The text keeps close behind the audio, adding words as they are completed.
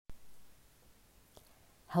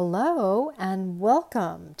Hello and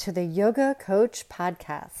welcome to the Yoga Coach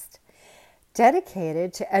Podcast,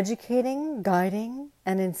 dedicated to educating, guiding,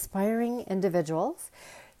 and inspiring individuals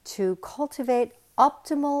to cultivate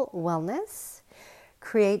optimal wellness,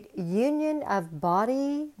 create union of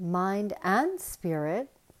body, mind, and spirit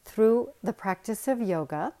through the practice of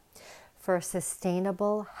yoga for a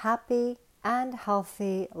sustainable, happy, and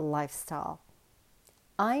healthy lifestyle.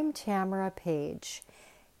 I'm Tamara Page,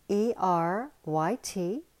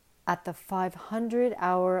 ERYT at the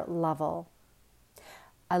 500-hour level.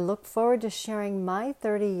 I look forward to sharing my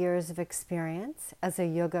 30 years of experience as a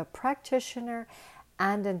yoga practitioner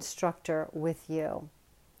and instructor with you.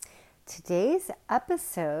 Today's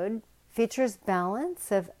episode features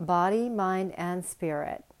balance of body, mind, and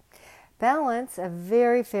spirit. Balance, a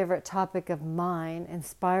very favorite topic of mine,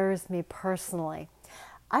 inspires me personally.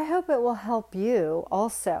 I hope it will help you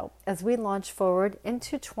also as we launch forward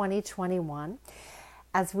into 2021,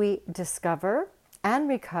 as we discover and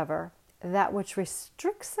recover that which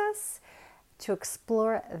restricts us to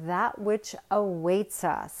explore that which awaits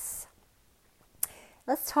us.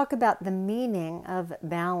 Let's talk about the meaning of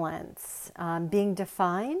balance, being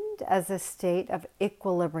defined as a state of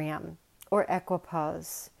equilibrium or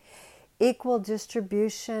equipoise, equal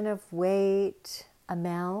distribution of weight,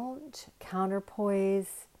 amount,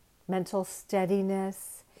 counterpoise, mental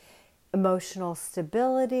steadiness, emotional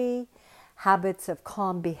stability, habits of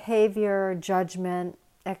calm behavior, judgment,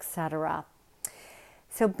 etc.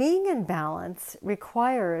 So being in balance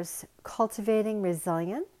requires cultivating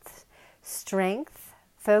resilience, strength,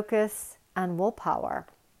 focus, and willpower.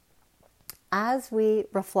 As we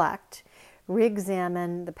reflect,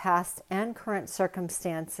 re-examine the past and current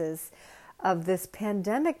circumstances of this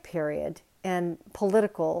pandemic period and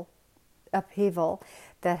political upheaval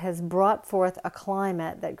that has brought forth a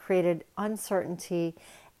climate that created uncertainty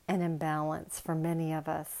and imbalance for many of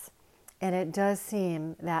us. And it does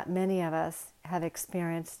seem that many of us have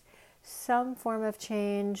experienced some form of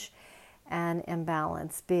change and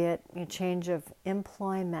imbalance, be it a change of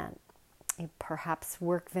employment. Perhaps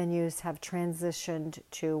work venues have transitioned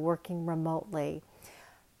to working remotely.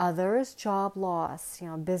 Others, job loss,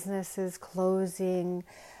 businesses closing,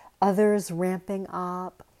 others ramping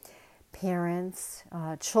up, parents,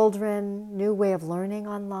 children, new way of learning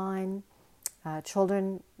online,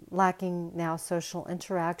 children lacking now social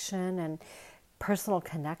interaction and personal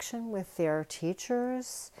connection with their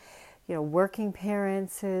teachers, working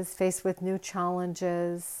parents is faced with new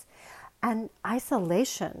challenges, and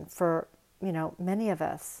isolation for, many of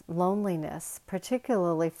us, loneliness,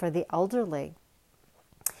 particularly for the elderly.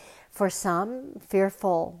 For some,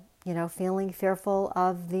 fearful, feeling fearful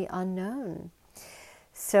of the unknown.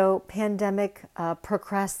 So pandemic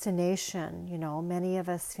procrastination, many of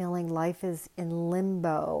us feeling life is in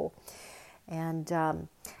limbo. And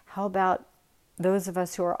how about those of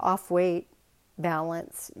us who are off weight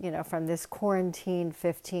balance, from this quarantine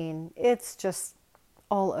 15, it's just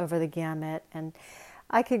all over the gamut. And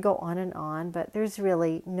I could go on, but there's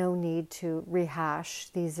really no need to rehash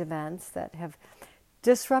these events that have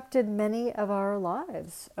disrupted many of our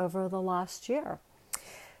lives over the last year.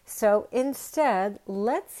 So instead,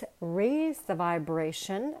 let's raise the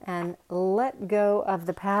vibration and let go of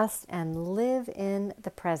the past and live in the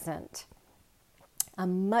present. A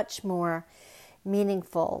much more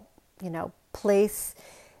meaningful, place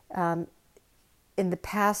in the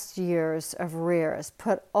past years of rears.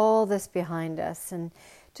 Put all this behind us and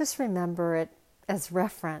just remember it as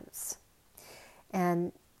reference.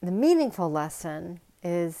 And the meaningful lesson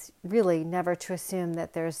is really never to assume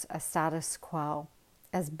that there's a status quo.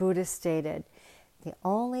 As Buddha stated, the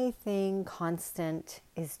only thing constant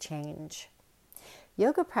is change.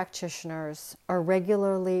 Yoga practitioners are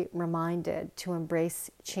regularly reminded to embrace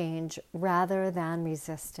change rather than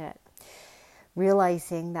resist it,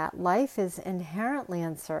 realizing that life is inherently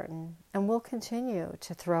uncertain and will continue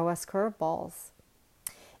to throw us curveballs.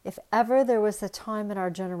 If ever there was a time in our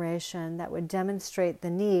generation that would demonstrate the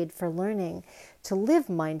need for learning to live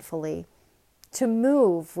mindfully, to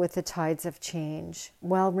move with the tides of change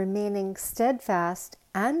while remaining steadfast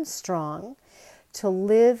and strong, to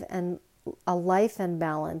live a life in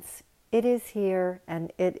balance, it is here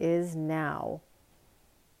and it is now.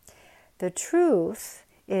 The truth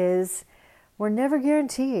is we're never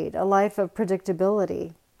guaranteed a life of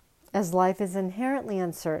predictability, as life is inherently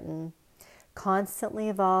uncertain, constantly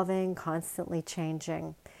evolving, constantly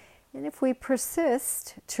changing. And if we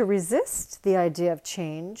persist to resist the idea of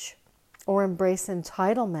change, or embrace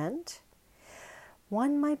entitlement,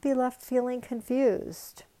 one might be left feeling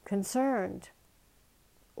confused, concerned,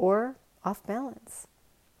 or off balance.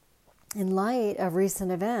 In light of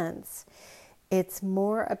recent events, it's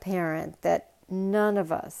more apparent that none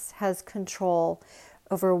of us has control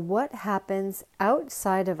over what happens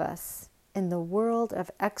outside of us in the world of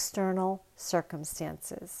external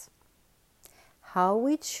circumstances. How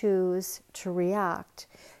we choose to react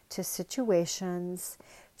to situations,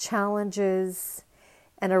 challenges,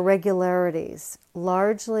 and irregularities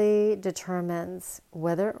largely determines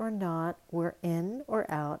whether or not we're in or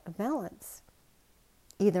out of balance,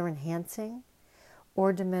 either enhancing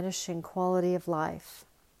or diminishing quality of life.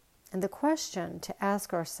 And the question to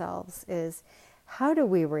ask ourselves is, how do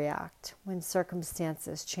we react when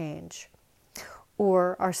circumstances change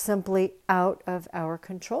or are simply out of our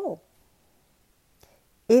control?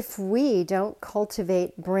 If we don't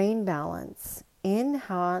cultivate brain balance,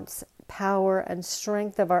 enhance power and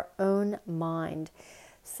strength of our own mind,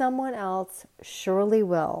 someone else surely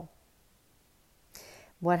will.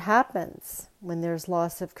 What happens when there's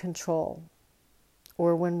loss of control,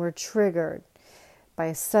 or when we're triggered by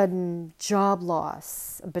a sudden job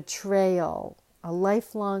loss, a betrayal, a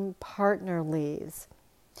lifelong partner leaves,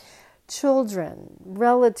 children,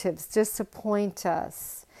 relatives disappoint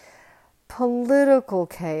us, political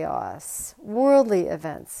chaos, worldly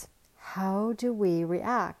events? How do we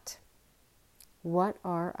react? What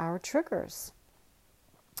are our triggers?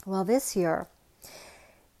 Well, this year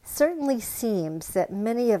certainly seems that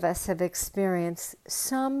many of us have experienced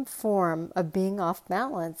some form of being off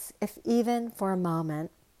balance, if even for a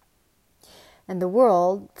moment. And the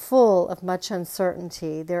world, full of much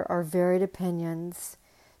uncertainty, there are varied opinions,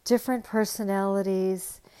 different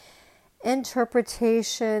personalities,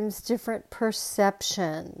 interpretations, different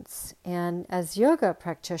perceptions. And as yoga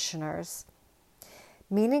practitioners,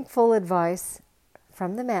 meaningful advice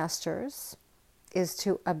from the masters is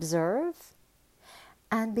to observe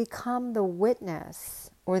and become the witness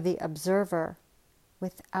or the observer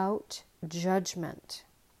without judgment.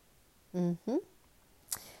 In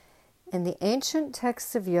the ancient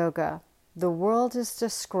texts of yoga, the world is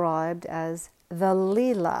described as the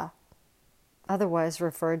Leela, otherwise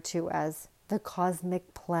referred to as the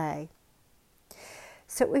cosmic play.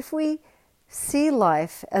 So if we see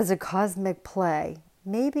life as a cosmic play,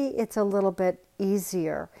 maybe it's a little bit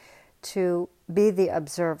easier to be the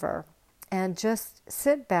observer and just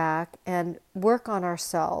sit back and work on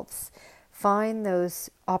ourselves, find those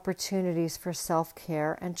opportunities for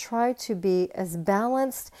self-care, and try to be as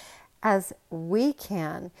balanced as we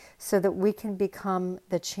can so that we can become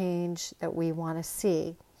the change that we want to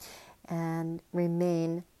see and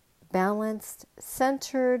remain balanced,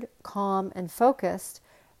 centered, calm, and focused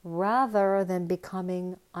rather than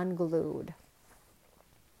becoming unglued.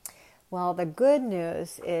 Well, the good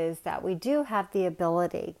news is that we do have the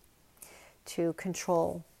ability to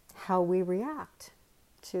control how we react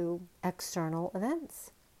to external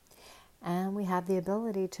events. And we have the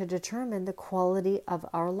ability to determine the quality of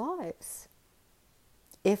our lives.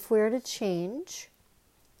 If we're to change,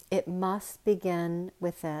 it must begin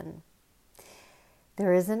within.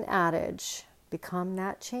 There is an adage, become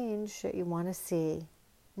that change that you want to see.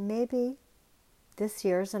 Maybe this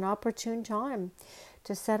year is an opportune time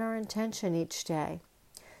to set our intention each day,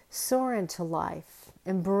 soar into life,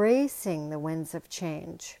 embracing the winds of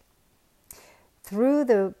change. Through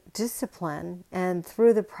the discipline and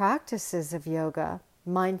through the practices of yoga,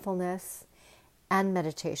 mindfulness, and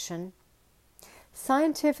meditation,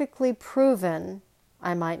 scientifically proven,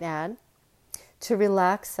 I might add, to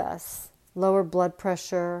relax us, lower blood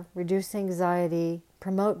pressure, reduce anxiety,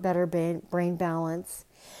 promote better brain balance,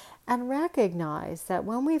 and recognize that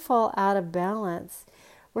when we fall out of balance,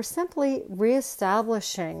 we're simply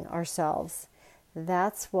reestablishing ourselves.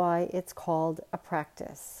 That's why it's called a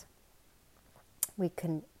practice. We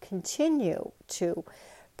can continue to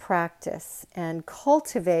practice and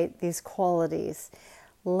cultivate these qualities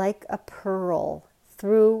like a pearl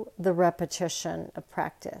through the repetition of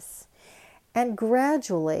practice. And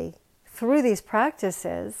gradually, through these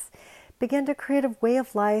practices, begin to create a way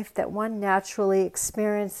of life that one naturally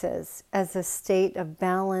experiences as a state of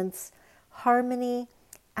balance, harmony,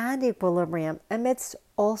 and equilibrium amidst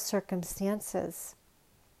all circumstances.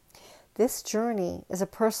 This journey is a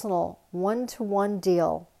personal one-to-one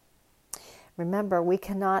deal. Remember, we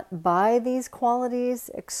cannot buy these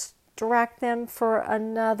qualities, extract them for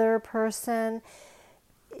another person.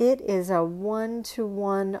 It is a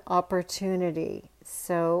one-to-one opportunity.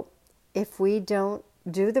 So if we don't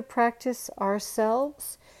do the practice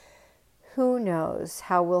ourselves, who knows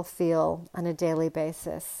how we'll feel on a daily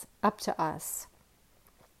basis? Up to us.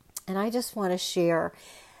 And I just want to share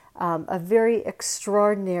a very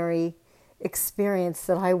extraordinary experience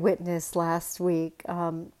that I witnessed last week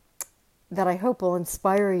that I hope will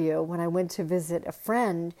inspire you when I went to visit a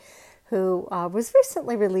friend who was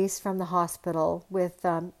recently released from the hospital with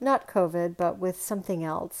not COVID, but with something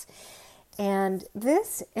else. And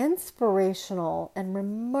this inspirational and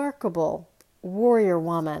remarkable warrior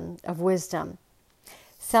woman of wisdom,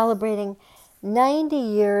 celebrating 90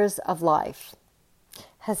 years of life,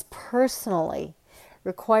 has personally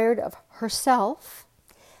required of herself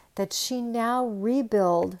that she now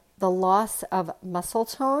rebuild the loss of muscle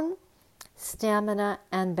tone, stamina,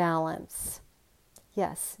 and balance.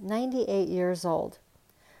 Yes, 98 years old.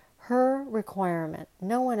 Her requirement,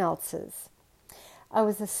 no one else's. I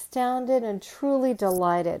was astounded and truly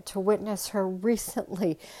delighted to witness her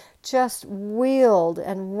recently just wheeled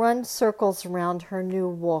and run circles around her new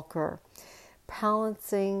walker,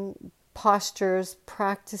 balancing postures,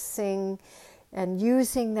 practicing and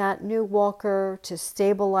using that new walker to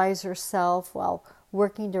stabilize herself while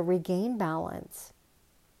working to regain balance.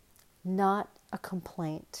 Not a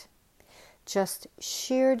complaint, just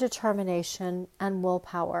sheer determination and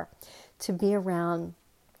willpower to be around,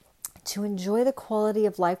 to enjoy the quality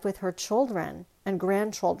of life with her children and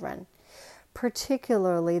grandchildren,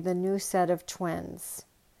 particularly the new set of twins.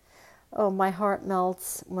 Oh, my heart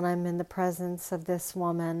melts when I'm in the presence of this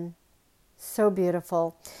woman. So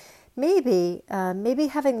beautiful. Maybe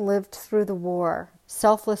having lived through the war,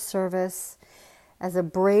 selfless service, as a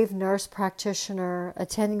brave nurse practitioner,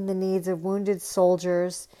 attending the needs of wounded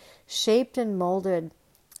soldiers, shaped and molded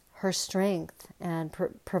her strength and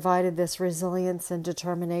provided this resilience and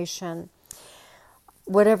determination.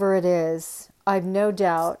 Whatever it is, I've no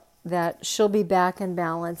doubt that she'll be back in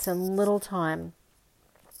balance in little time,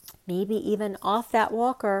 maybe even off that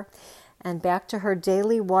walker and back to her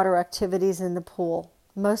daily water activities in the pool,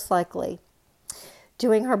 most likely,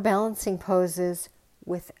 doing her balancing poses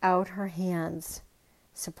without her hands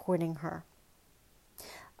supporting her.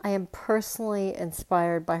 I am personally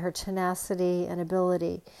inspired by her tenacity and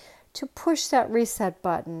ability to push that reset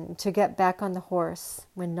button to get back on the horse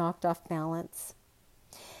when knocked off balance.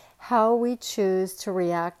 How we choose to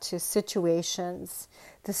react to situations,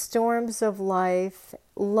 the storms of life,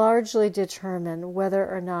 largely determine whether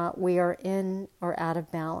or not we are in or out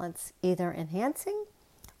of balance, either enhancing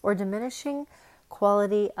or diminishing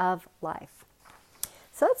quality of life.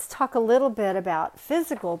 So let's talk a little bit about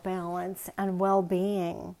physical balance and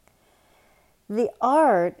well-being. The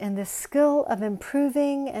art and the skill of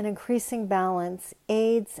improving and increasing balance,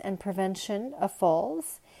 aids and prevention of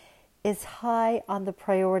falls, is high on the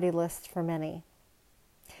priority list for many.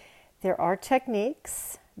 There are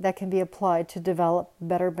techniques that can be applied to develop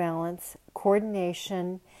better balance,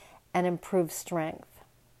 coordination, and improve strength.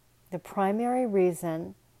 The primary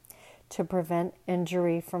reason to prevent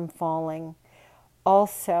injury from falling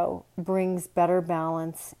also brings better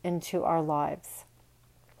balance into our lives.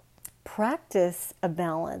 Practice of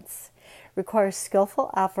balance requires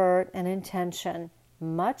skillful effort and intention,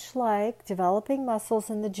 much like developing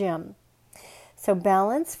muscles in the gym. So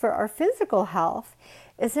balance for our physical health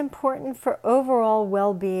is important for overall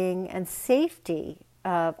well-being and safety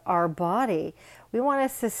of our body. We want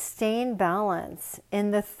to sustain balance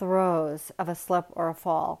in the throes of a slip or a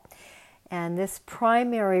fall. And this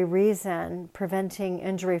primary reason, preventing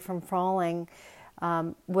injury from falling,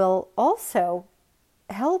 will also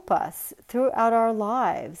help us throughout our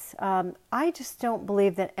lives. I just don't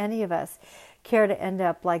believe that any of us care to end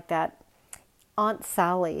up like that Aunt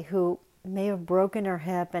Sally who may have broken her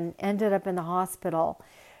hip and ended up in the hospital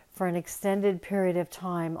for an extended period of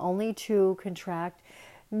time only to contract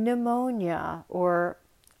pneumonia or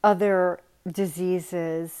other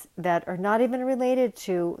diseases that are not even related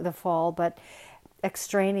to the fall, but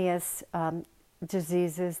extraneous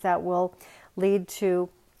diseases that will lead to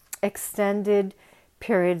extended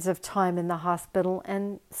periods of time in the hospital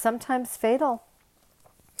and sometimes fatal.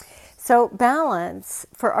 So balance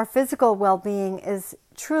for our physical well-being is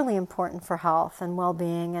truly important for health and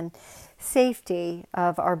well-being and safety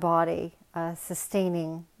of our body,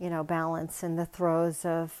 sustaining, balance in the throes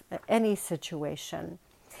of any situation.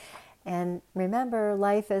 And remember,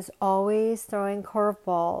 life is always throwing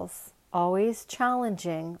curveballs, always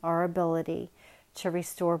challenging our ability to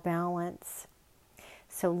restore balance.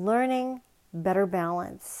 So learning better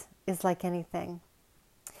balance is like anything.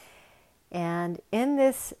 And in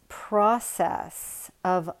this process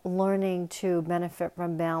of learning to benefit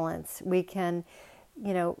from balance, we can,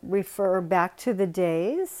 refer back to the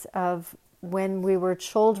days of when we were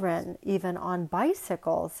children, even on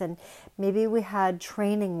bicycles, and maybe we had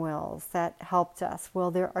training wheels that helped us. Well,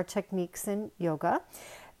 there are techniques in yoga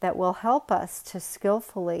that will help us to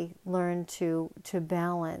skillfully learn to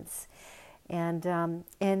balance. And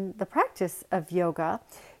in the practice of yoga,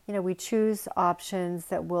 we choose options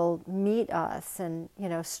that will meet us and,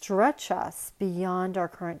 stretch us beyond our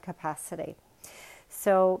current capacity.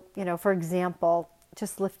 So, for example,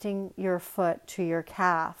 just lifting your foot to your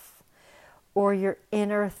calf or your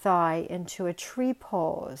inner thigh into a tree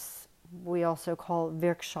pose, we also call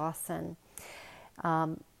Vrikshasana.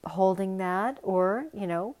 Holding that, or,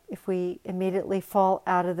 if we immediately fall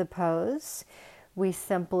out of the pose, we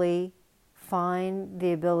simply find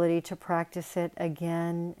the ability to practice it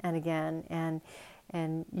again and again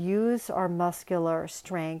and use our muscular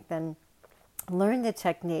strength and learn the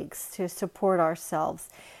techniques to support ourselves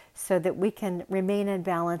so that we can remain in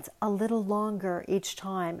balance a little longer each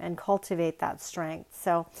time and cultivate that strength.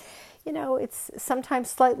 So, it's sometimes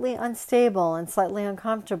slightly unstable and slightly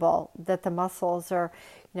uncomfortable that the muscles are,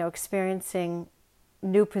 experiencing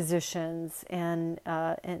new positions and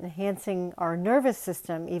enhancing our nervous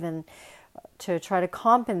system even to try to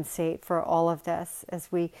compensate for all of this as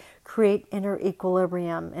we create inner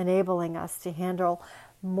equilibrium, enabling us to handle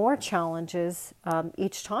more challenges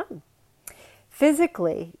each time.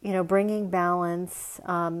 Physically, bringing balance,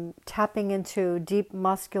 tapping into deep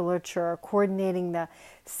musculature, coordinating the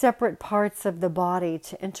separate parts of the body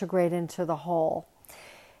to integrate into the whole.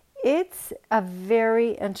 It's a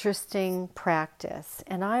very interesting practice,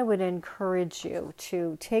 and I would encourage you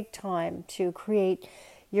to take time to create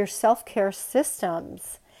your self-care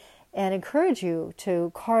systems and encourage you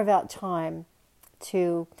to carve out time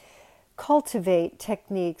to cultivate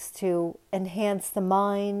techniques to enhance the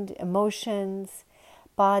mind, emotions,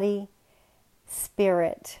 body,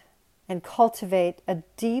 spirit, and cultivate a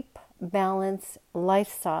deep, balanced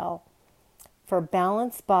lifestyle for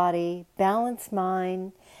balanced body, balanced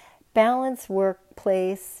mind, balanced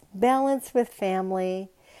workplace, balance with family.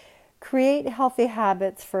 Create healthy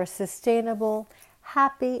habits for a sustainable,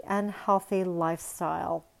 happy, and healthy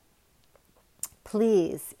lifestyle.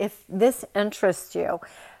 Please, if this interests you,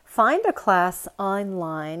 find a class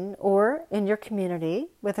online or in your community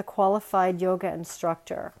with a qualified yoga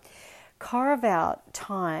instructor. Carve out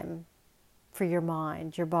time for your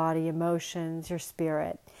mind, your body, emotions, your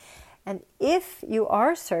spirit. And if you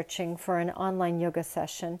are searching for an online yoga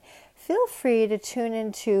session, feel free to tune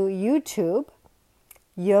into YouTube,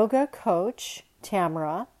 Yoga Coach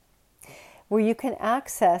Tamara, where you can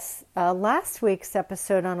access last week's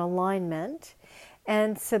episode on alignment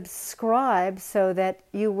and subscribe so that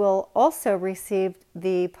you will also receive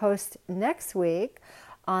the post next week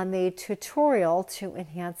on the tutorial to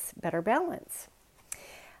enhance better balance.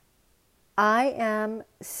 I am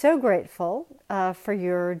so grateful for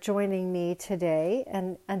your joining me today,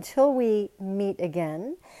 and until we meet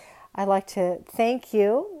again, I'd like to thank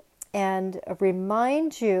you and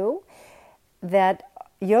remind you that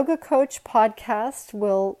Yoga Coach Podcast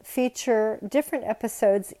will feature different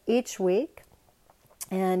episodes each week.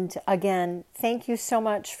 And again, thank you so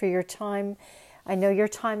much for your time. I know your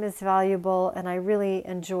time is valuable, and I really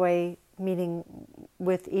enjoy meeting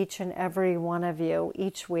with each and every one of you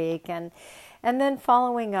each week, and then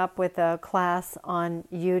following up with a class on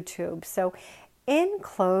YouTube. So in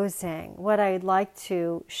closing, what I'd like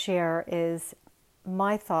to share is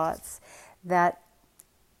my thoughts that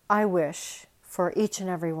I wish for each and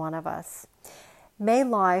every one of us. May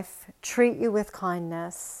life treat you with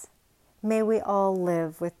kindness. May we all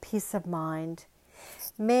live with peace of mind.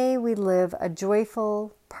 May we live a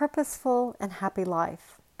joyful, purposeful, and happy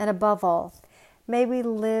life. And above all, may we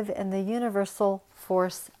live in the universal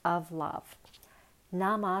force of love.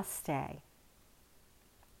 Namaste.